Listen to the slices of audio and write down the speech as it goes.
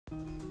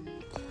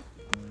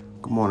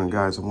Good morning,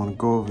 guys. I want to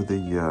go over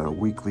the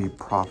weekly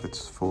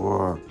profits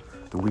for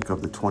the week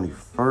of the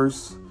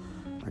 21st.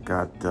 I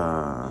got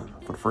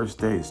for the first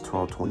day is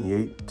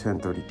 12.28,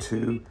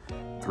 10.32,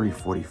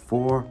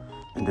 3.44,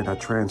 and then I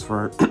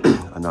transferred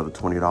another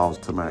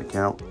 $20 to my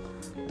account,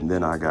 and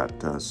then I got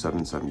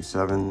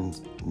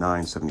 7.77,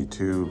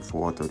 9.72,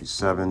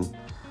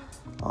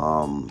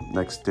 4.37.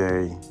 Next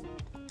day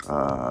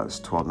it's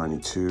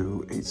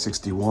 12.92,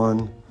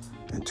 8.61,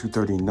 and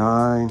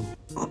 2.39.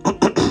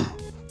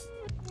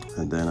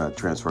 And then I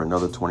transfer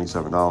another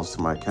 $27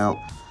 to my account,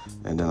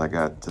 and then I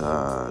got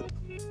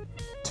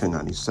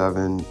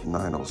 10.97,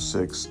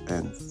 9.06,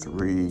 and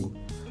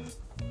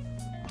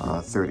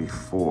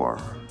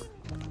 3.34.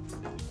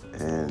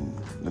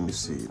 And let me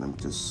see. Let me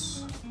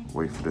just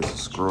wait for this to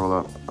scroll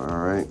up. All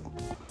right.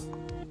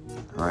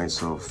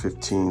 So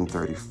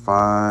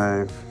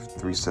 15.35,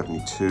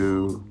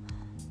 3.72,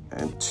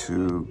 and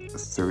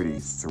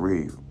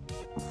 2.33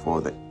 for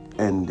the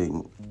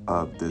ending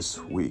of this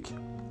week.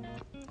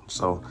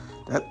 So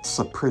that's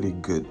a pretty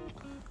good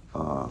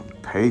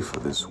pay for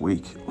this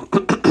week.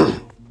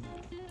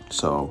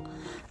 So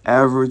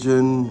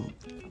averaging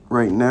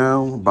right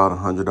now about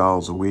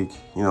 $100 a week,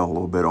 a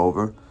little bit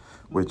over,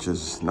 which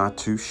is not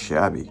too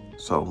shabby.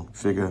 So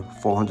figure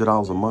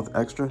 $400 a month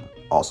extra,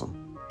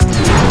 awesome.